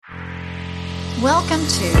Welcome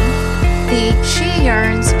to the She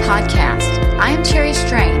Yearns podcast. I am Terry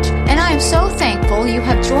Strange, and I am so thankful you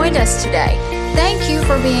have joined us today. Thank you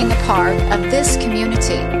for being a part of this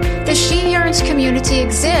community. The She Yearns community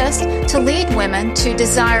exists to lead women to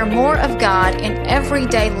desire more of God in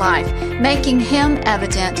everyday life, making Him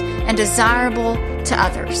evident and desirable to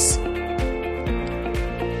others.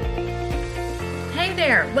 Hey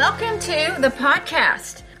there, welcome to the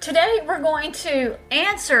podcast. Today we're going to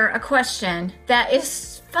answer a question that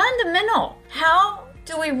is fundamental. How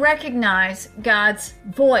do we recognize God's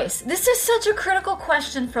voice? This is such a critical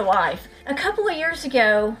question for life. A couple of years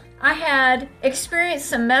ago, I had experienced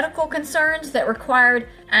some medical concerns that required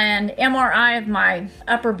an MRI of my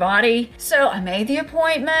upper body. So I made the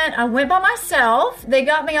appointment. I went by myself. They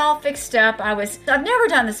got me all fixed up. I've never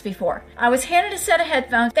done this before. I was handed a set of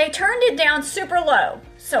headphones. They turned it down super low.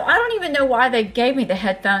 So I don't even know why they gave me the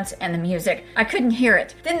headphones and the music. I couldn't hear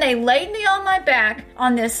it. Then they laid me on my back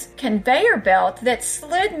on this conveyor belt that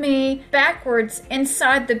slid me backwards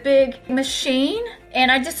inside the big machine, and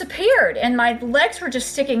I disappeared, and my legs were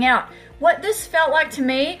just sticking out. What this felt like to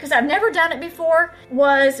me, because I've never done it before,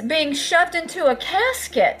 was being shoved into a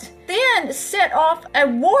casket, then set off a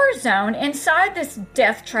war zone inside this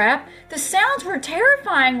death trap. The sounds were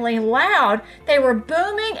terrifyingly loud. They were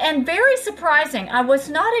booming and very surprising. I was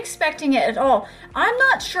not expecting it at all. I'm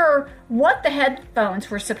not sure what the headphones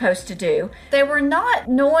were supposed to do. They were not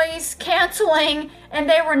noise canceling, and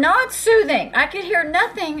they were not soothing. I could hear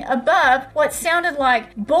nothing above what sounded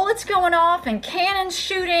like bullets going off and cannons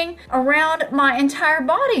shooting around my entire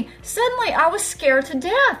body. Suddenly, I was scared to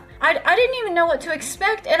death. I didn't even know what to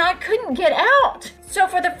expect, and I couldn't get out. So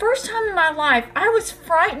for the first time in my life, I was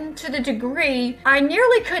frightened to the degree I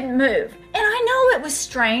nearly couldn't move. And I know it was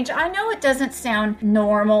strange. I know it doesn't sound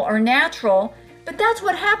normal or natural, but that's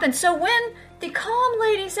what happened. So when the calm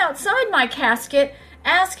ladies outside my casket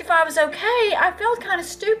asked if I was okay, I felt kind of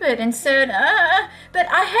stupid and said, but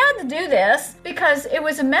I had to do this because it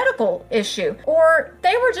was a medical issue. Or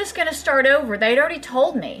they were just going to start over. They'd already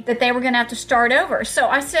told me that they were going to have to start over. So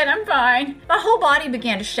I said, I'm fine. My whole body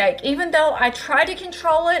began to shake. Even though I tried to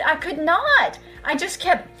control it, I could not. I just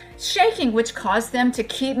kept shaking, which caused them to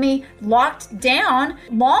keep me locked down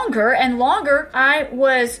longer and longer. I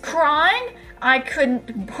was crying. I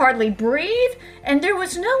couldn't hardly breathe, and there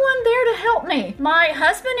was no one there to help me. My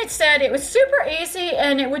husband had said it was super easy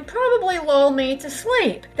and it would probably lull me to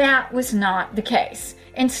sleep. That was not the case.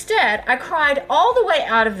 Instead, I cried all the way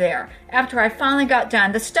out of there after I finally got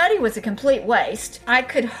done. The study was a complete waste. I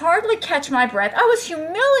could hardly catch my breath. I was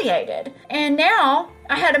humiliated. And now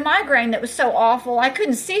I had a migraine that was so awful I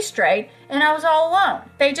couldn't see straight, and I was all alone.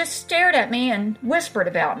 They just stared at me and whispered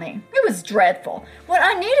about me. It was dreadful. What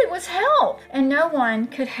I needed was help, and no one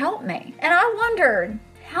could help me. And I wondered,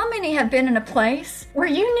 how many have been in a place where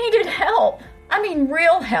you needed help? I mean,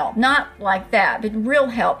 real help, not like that, but real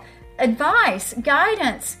help. Advice,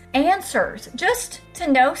 guidance, answers, just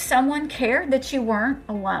to know someone cared, that you weren't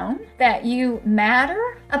alone, that you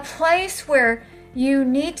matter, a place where you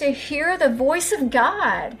need to hear the voice of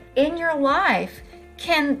God in your life.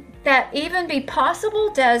 Can that even be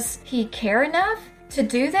possible? Does He care enough to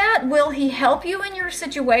do that? Will He help you in your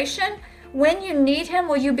situation? When you need Him,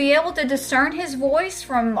 will you be able to discern His voice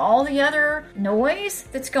from all the other noise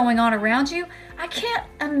that's going on around you? I can't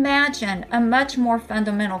imagine a much more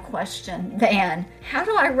fundamental question than, how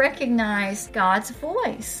do I recognize God's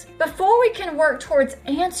voice? Before we can work towards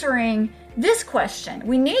answering this question,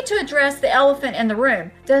 we need to address the elephant in the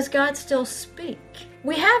room. Does God still speak?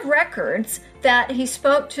 We have records that He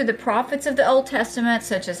spoke to the prophets of the Old Testament,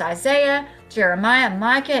 such as Isaiah, Jeremiah,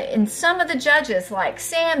 Micah, and some of the judges like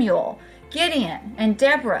Samuel, Gideon, and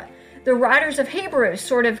Deborah. The writers of Hebrews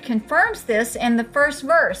sort of confirms this in the first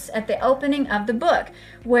verse at the opening of the book,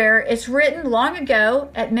 where it's written long ago,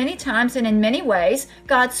 at many times and in many ways,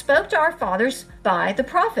 God spoke to our fathers by the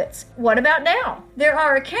prophets. What about now? There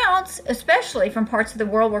are accounts, especially from parts of the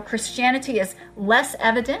world where Christianity is less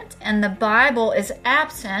evident and the Bible is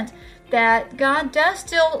absent, that God does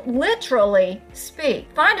still literally speak.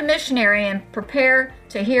 Find a missionary and prepare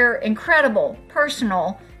to hear incredible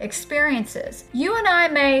personal experiences. You and I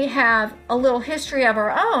may have a little history of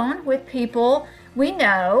our own with people we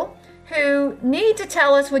know who need to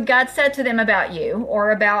tell us what God said to them about you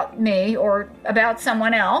or about me or about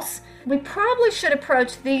someone else. We probably should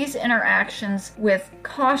approach these interactions with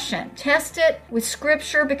caution. Test it with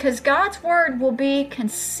Scripture because God's Word will be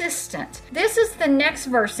consistent. This is the next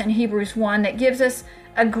verse in Hebrews 1 that gives us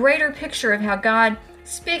a greater picture of how God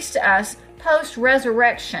speaks to us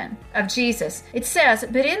post-resurrection of Jesus. It says,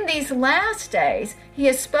 "But in these last days he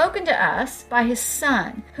has spoken to us by his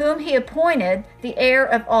Son, whom he appointed the heir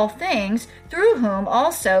of all things, through whom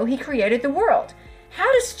also he created the world."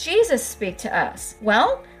 How does Jesus speak to us?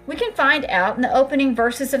 Well, we can find out in the opening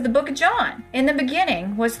verses of the book of John. "In the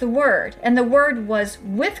beginning was the Word, and the Word was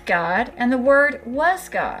with God, and the Word was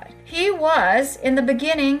God. He was in the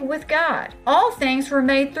beginning with God. All things were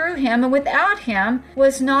made through him, and without him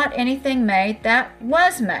was not anything made that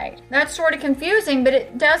was made." That's sort of confusing, but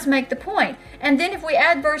it does make the point. And then if we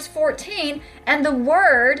add verse 14, "And the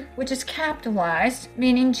Word," which is capitalized,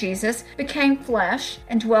 meaning Jesus, "became flesh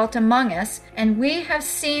and dwelt among us, and we have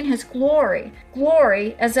seen his glory,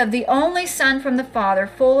 glory as of the only Son from the Father,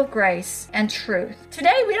 full of grace and truth."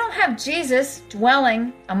 Today we don't have Jesus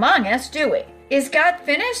dwelling among us, do we? Is God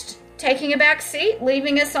finished taking a back seat,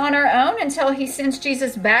 leaving us on our own until he sends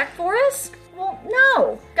Jesus back for us? Well,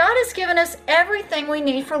 no. God has given us everything we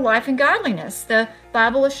need for life and godliness. The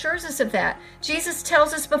Bible assures us of that. Jesus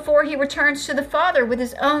tells us before he returns to the Father with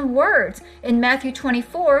his own words in Matthew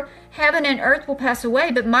 24, "Heaven and earth will pass away,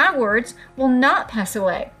 but my words will not pass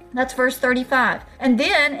away." That's verse 35. And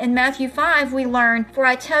then in Matthew 5, we learn, "For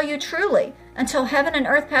I tell you truly, until heaven and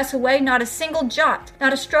earth pass away, not a single jot,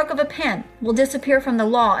 not a stroke of a pen will disappear from the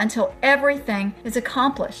law until everything is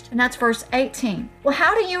accomplished." And that's verse 18. Well,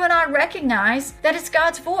 how do you and I recognize that it's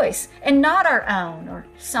God's voice and not our own or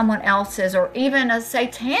someone else's or even a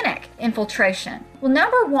satanic infiltration? Well,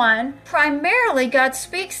 number one, primarily God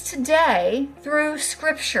speaks today through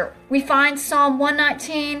Scripture. We find Psalm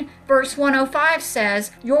 119 verse 105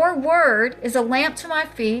 says, "Your word is a lamp to my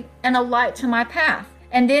feet and a light to my path."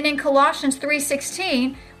 And then in Colossians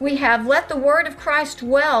 3:16, we have, "Let the word of Christ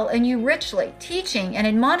dwell in you richly, teaching and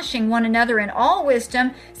admonishing one another in all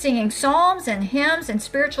wisdom, singing psalms and hymns and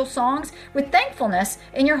spiritual songs with thankfulness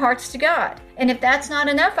in your hearts to God." And if that's not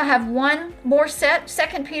enough, I have one more set,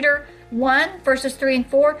 2 Peter 1 verses 3 and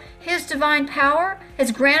 4, "His divine power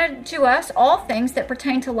has granted to us all things that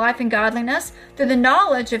pertain to life and godliness through the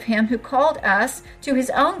knowledge of him who called us to his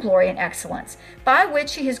own glory and excellence, by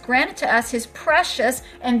which he has granted to us his precious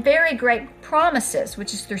and very great promises,"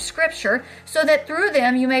 which is through Scripture, "so that through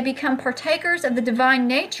them you may become partakers of the divine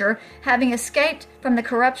nature, having escaped from the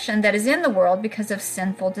corruption that is in the world because of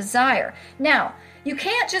sinful desire." Now, you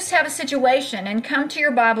can't just have a situation and come to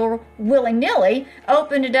your Bible willy-nilly,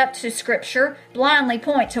 open it up to Scripture, blindly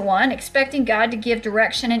point to one, expecting God to give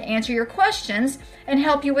direction and answer your questions and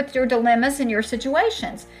help you with your dilemmas and your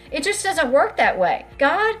situations. It just doesn't work that way.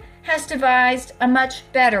 God has devised a much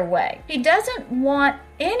better way. He doesn't want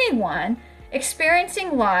anyone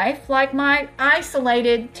experiencing life like my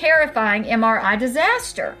isolated, terrifying MRI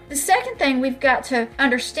disaster. The second thing we've got to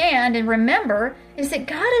understand and remember is that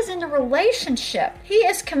God is in a relationship. He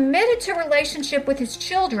is committed to relationship with his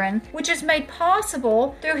children, which is made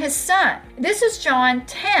possible through his Son. This is John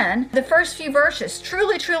 10, the first few verses.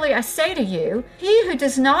 "Truly, truly, I say to you, he who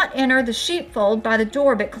does not enter the sheepfold by the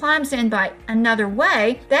door, but climbs in by another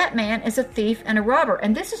way, that man is a thief and a robber."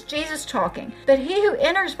 And this is Jesus talking. "But he who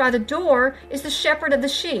enters by the door is the shepherd of the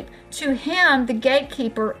sheep. To him the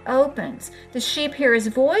gatekeeper opens. The sheep hear his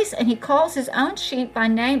voice, and he calls his own sheep by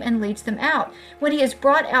name and leads them out. When he has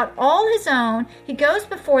brought out all his own, he goes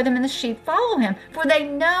before them, and the sheep follow him, for they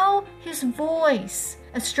know his voice.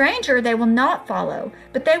 A stranger they will not follow,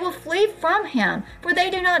 but they will flee from him, for they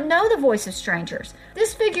do not know the voice of strangers."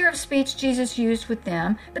 This figure of speech Jesus used with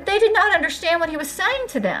them, but they did not understand what he was saying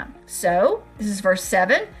to them. So, this is verse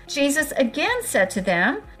 7, Jesus again said to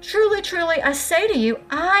them, "Truly, truly, I say to you,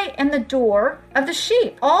 I am the door of the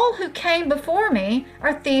sheep. All who came before me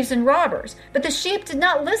are thieves and robbers, but the sheep did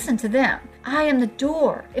not listen to them. I am the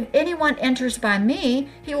door. If anyone enters by me,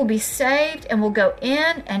 he will be saved and will go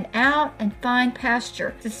in and out and find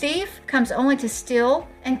pasture. The thief comes only to steal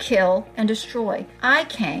and kill and destroy. I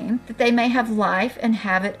came that they may have life and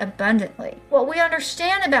have it abundantly." What we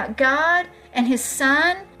understand about God and his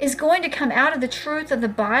Son is going to come out of the truth of the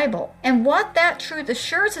Bible. And what that truth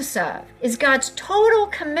assures us of is God's total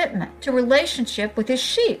commitment to relationship with his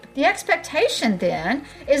sheep. The expectation then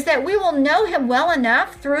is that we will know him well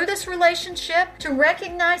enough through this relationship to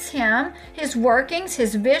recognize him, his workings,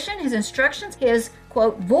 his vision, his instructions, his,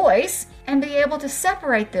 quote, voice, and be able to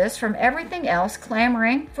separate this from everything else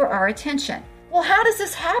clamoring for our attention. Well, how does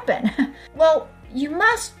this happen? Well, you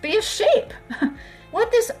must be a sheep. What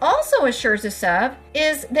this also assures us of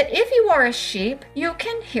is that if you are a sheep, you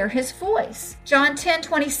can hear his voice. John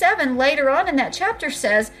 10:27 later on in that chapter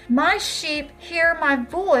says, "My sheep hear my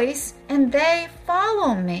voice and they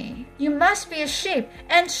follow me." You must be a sheep,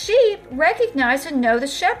 and sheep recognize and know the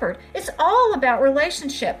shepherd. It's all about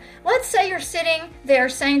relationship. Let's say you're sitting there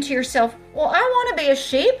saying to yourself, well, I want to be a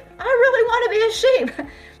sheep. I really want to be a sheep.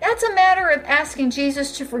 That's a matter of asking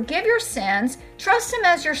Jesus to forgive your sins, trust him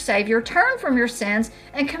as your Savior, turn from your sins,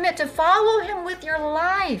 and commit to follow him with your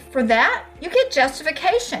life. For that, you get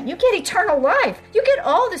justification. You get eternal life. You get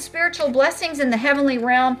all the spiritual blessings in the heavenly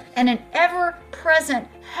realm and an ever-present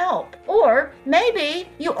help. Or maybe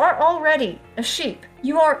you are already a sheep.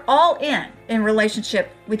 You are all in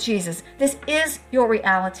relationship with Jesus. This is your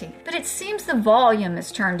reality. But it seems the volume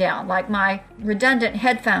is turned down, like my redundant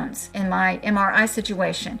headphones in my MRI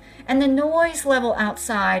situation. And the noise level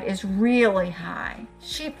outside is really high.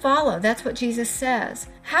 Sheep follow. That's what Jesus says.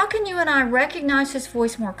 How can you and I recognize his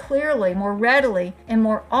voice more clearly, more readily, and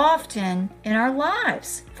more often in our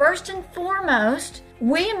lives? First and foremost,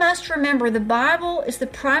 we must remember the Bible is the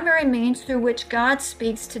primary means through which God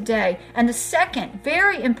speaks today. And the second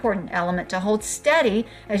very important element to hold steady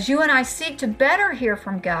as you and I seek to better hear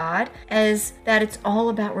from God is that it's all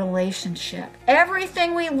about relationship.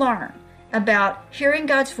 Everything we learn about hearing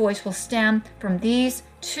God's voice will stem from these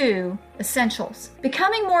two essentials.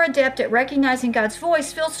 Becoming more adept at recognizing God's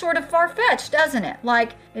voice feels sort of far-fetched, doesn't it?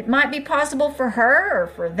 Like it might be possible for her or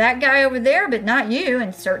for that guy over there, but not you,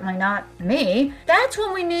 and certainly not me. That's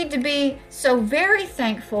when we need to be so very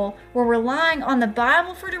thankful we're relying on the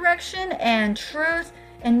Bible for direction and truth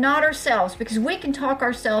and not ourselves, because we can talk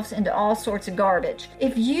ourselves into all sorts of garbage.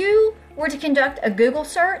 If you were to conduct a Google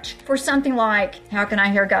search for something like, how can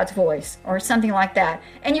I hear God's voice? Or something like that,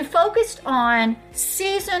 and you focused on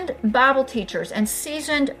seasoned Bible teachers and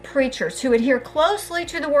seasoned preachers who adhere closely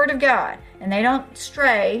to the Word of God, and they don't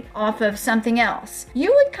stray off of something else,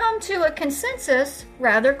 you would come to a consensus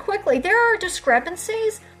rather quickly. There are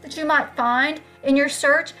discrepancies that you might find in your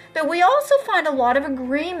search, but we also find a lot of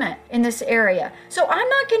agreement in this area. So I'm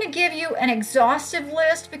not going to give you an exhaustive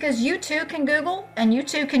list because you too can Google and you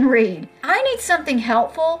too can read. I need something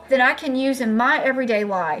helpful that I can use in my everyday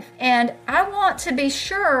life, and I want to be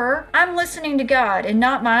sure I'm listening to God and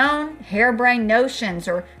not my own harebrained notions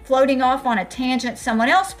or floating off on a tangent someone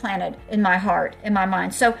else planted in my heart, in my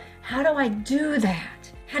mind. So how do I do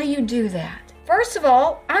that? How do you do that? First of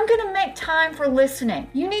all, I'm going to make time for listening.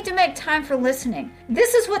 You need to make time for listening.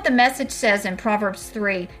 This is what the Message says in Proverbs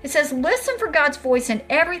 3. It says, listen for God's voice in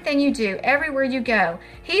everything you do, everywhere you go.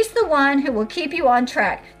 He's the one who will keep you on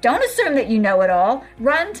track. Don't assume that you know it all.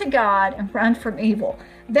 Run to God and run from evil.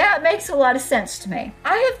 That makes a lot of sense to me.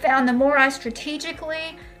 I have found the more I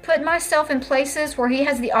strategically put myself in places where he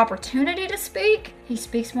has the opportunity to speak, he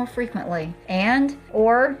speaks more frequently,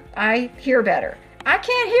 or I hear better. I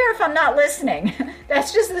can't hear if I'm not listening.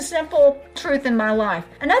 That's just the simple truth in my life.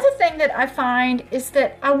 Another thing that I find is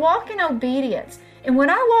that I walk in obedience. And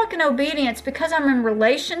when I walk in obedience, because I'm in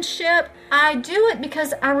relationship, I do it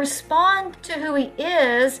because I respond to who he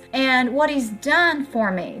is and what he's done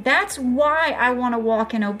for me. That's why I want to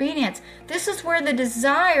walk in obedience. This is where the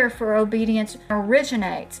desire for obedience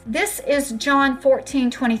originates. This is John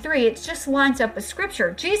 14:23. It just lines up with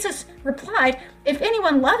Scripture. Jesus replied, if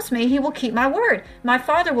anyone loves me, he will keep my word. My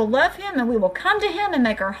Father will love him, and we will come to him and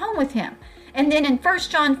make our home with him. And then in 1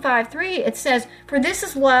 John 5:3, it says, for this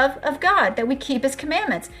is love of God, that we keep his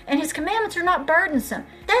commandments. And his commandments are not burdensome.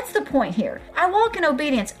 That's the point here. I walk in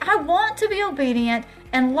obedience. I want to be obedient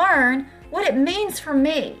and learn what it means for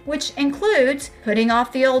me, which includes putting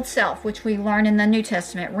off the old self, which we learn in the New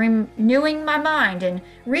Testament, renewing my mind and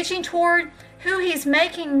reaching toward who he's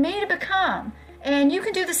making me to become. And you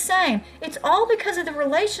can do the same. It's all because of the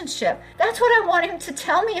relationship. That's what I want him to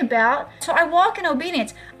tell me about. So I walk in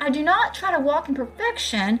obedience. I do not try to walk in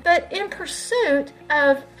perfection, but in pursuit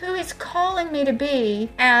of who he's calling me to be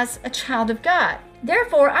as a child of God.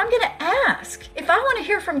 Therefore, I'm going to ask. If I want to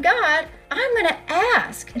hear from God, I'm going to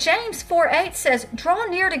ask. James 4:8 says, draw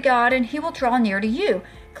near to God and he will draw near to you.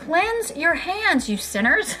 Cleanse your hands, you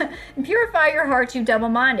sinners, and purify your hearts, you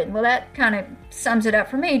double-minded. Well, that kind of sums it up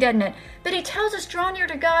for me, doesn't it? But he tells us, draw near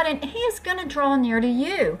to God, and he is going to draw near to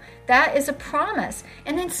you. That is a promise.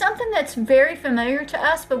 And then something that's very familiar to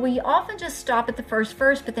us, but we often just stop at the first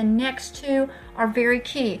verse, but the next two are very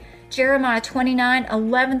key. Jeremiah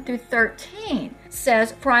 29:11-13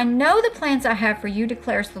 says, "For I know the plans I have for you,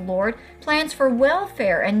 declares the Lord, plans for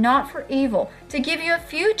welfare and not for evil, to give you a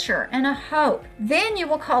future and a hope. Then you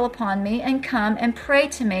will call upon me and come and pray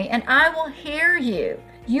to me, and I will hear you.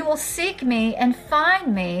 You will seek me and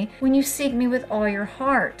find me when you seek me with all your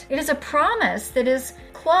heart." It is a promise that is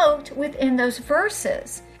cloaked within those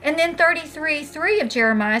verses. And then 33:3 of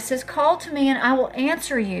Jeremiah says, "Call to me and I will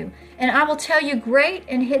answer you, and I will tell you great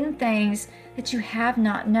and hidden things that you have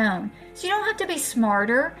not known." So you don't have to be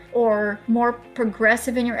smarter or more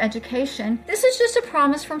progressive in your education. This is just a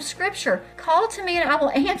promise from Scripture. Call to me and I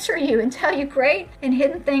will answer you and tell you great and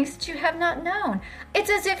hidden things that you have not known. It's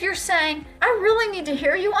as if you're saying, I really need to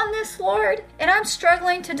hear you on this, Lord, and I'm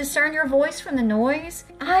struggling to discern your voice from the noise.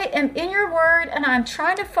 I am in your word and I'm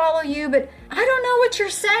trying to follow you, but I don't know what you're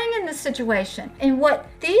saying in this situation. And what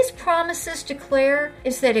these promises declare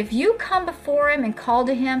is that if you come before him and call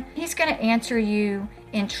to him, he's going to answer you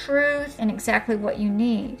in truth and exactly what you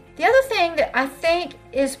need. The other thing that I think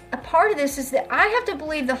is a part of this is that I have to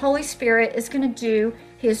believe the Holy Spirit is going to do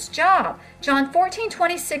his job. John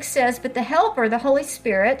 14:26 says, "But the Helper, the Holy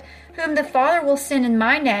Spirit, whom the Father will send in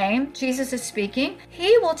my name," Jesus is speaking,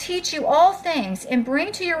 "he will teach you all things and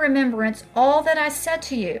bring to your remembrance all that I said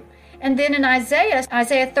to you." And then in Isaiah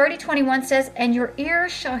 30:21 says, "And your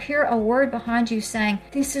ears shall hear a word behind you saying,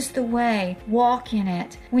 this is the way, walk in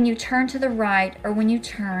it, when you turn to the right or when you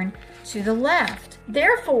turn to the left."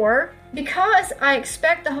 Therefore, because I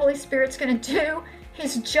expect the Holy Spirit's going to do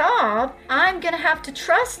his job, I'm going to have to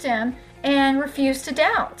trust him and refuse to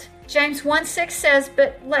doubt. James 1:6 says,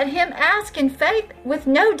 "But let him ask in faith with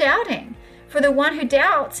no doubting. For the one who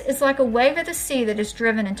doubts is like a wave of the sea that is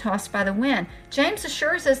driven and tossed by the wind." James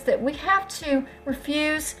assures us that we have to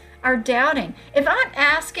refuse our doubting. If I'm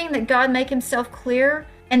asking that God make himself clear,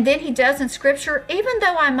 and then he does in Scripture, even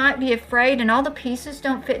though I might be afraid and all the pieces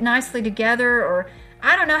don't fit nicely together, or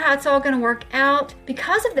I don't know how it's all going to work out,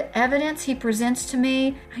 because of the evidence he presents to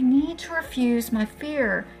me, I need to refuse my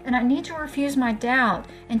fear and I need to refuse my doubt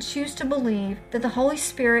and choose to believe that the Holy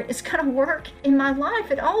Spirit is going to work in my life.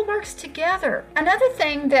 It all works together. Another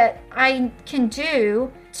thing that I can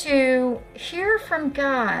do to hear from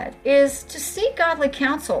God is to seek godly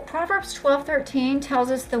counsel. Proverbs 12:13 tells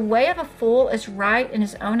us the way of a fool is right in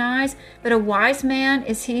his own eyes, but a wise man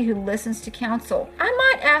is he who listens to counsel. I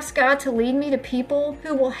might ask God to lead me to people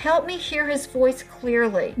who will help me hear his voice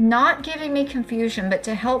clearly, not giving me confusion, but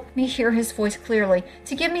to help me hear his voice clearly,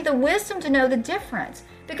 to give me the wisdom to know the difference.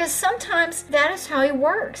 Because sometimes that is how he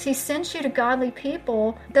works. He sends you to godly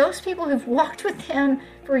people, those people who've walked with him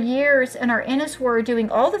for years and are in his word doing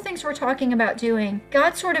all the things we're talking about doing.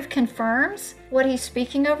 God sort of confirms what he's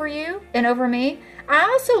speaking over you and over me. I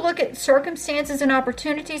also look at circumstances and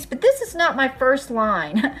opportunities, but this is not my first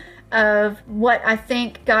line of what I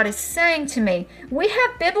think God is saying to me. We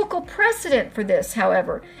have biblical precedent for this,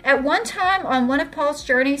 however. At one time on one of Paul's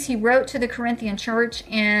journeys, he wrote to the Corinthian church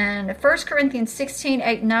in 1 Corinthians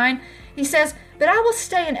 16:8-9. He says, "But I will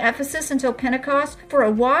stay in Ephesus until Pentecost, for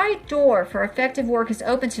a wide door for effective work is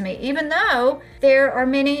open to me, even though there are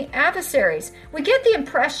many adversaries." We get the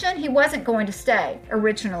impression he wasn't going to stay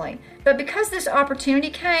originally. But because this opportunity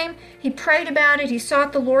came, he prayed about it, he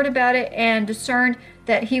sought the Lord about it, and discerned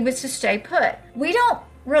that he was to stay put. We don't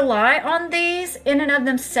rely on these in and of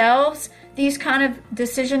themselves, these kind of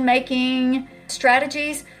decision-making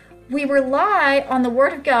strategies. We rely on the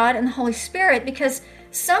Word of God and the Holy Spirit because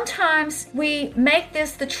sometimes we make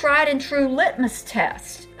this the tried and true litmus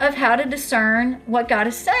test of how to discern what God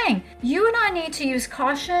is saying. You and I need to use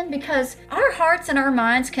caution because our hearts and our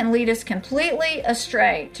minds can lead us completely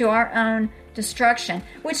astray to our own destruction,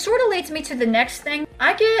 which sort of leads me to the next thing.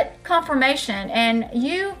 I get confirmation, and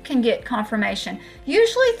you can get confirmation,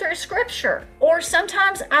 usually through Scripture. Or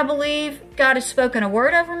sometimes I believe God has spoken a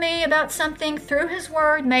word over me about something through his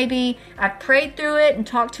word. Maybe I've prayed through it and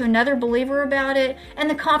talked to another believer about it, and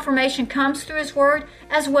the confirmation comes through his word,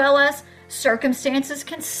 as well as circumstances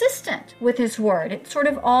consistent with his word. It sort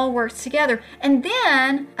of all works together. And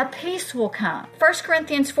then a peace will come. 1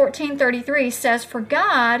 Corinthians 14:33 says, "For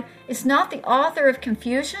God is not the author of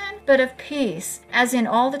confusion, but of peace, as in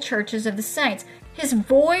all the churches of the saints." His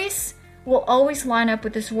voice will always line up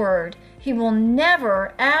with his word. He will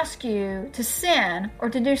never ask you to sin or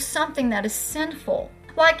to do something that is sinful.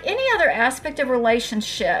 Like any other aspect of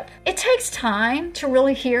relationship, it takes time to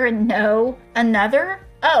really hear and know another.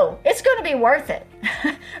 Oh, it's going to be worth it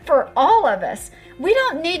for all of us. We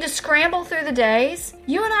don't need to scramble through the days.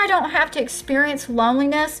 You and I don't have to experience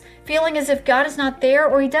loneliness, feeling as if God is not there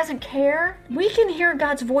or he doesn't care. We can hear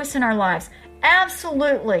God's voice in our lives.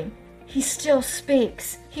 Absolutely. He still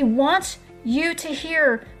speaks. He wants you to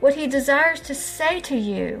hear what He desires to say to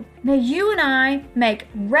you. May you and I make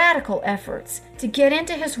radical efforts to get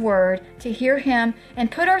into His Word, to hear Him,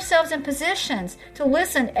 and put ourselves in positions to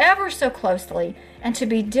listen ever so closely and to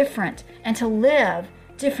be different and to live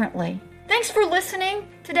differently. Thanks for listening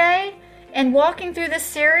today and walking through this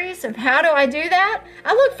series of How Do I Do That?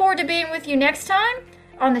 I look forward to being with you next time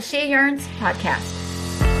on the She Yearns podcast.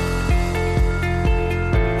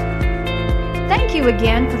 Thank you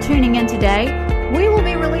again for tuning in today. We will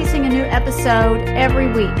be releasing a new episode every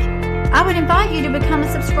week. I would invite you to become a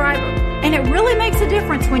subscriber, and it really makes a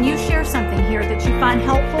difference when you share something here that you find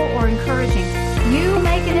helpful or encouraging. You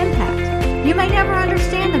make an impact. You may never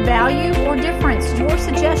understand the value or difference your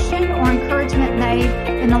suggestion or encouragement made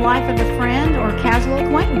in the life of a friend or casual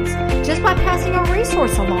acquaintance just by passing a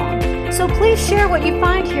resource along. So please share what you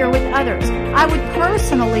find here with others. I would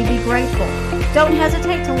personally be grateful. Don't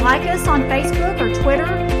hesitate to like us on Facebook or Twitter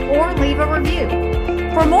or leave a review.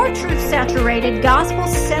 For more truth-saturated,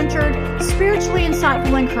 gospel-centered, spiritually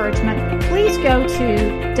insightful encouragement, please go to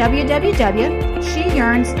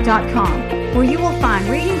www.sheyearns.com, where you will find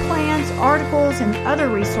reading plans, articles, and other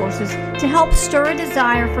resources to help stir a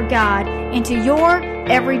desire for God into your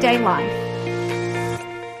everyday life.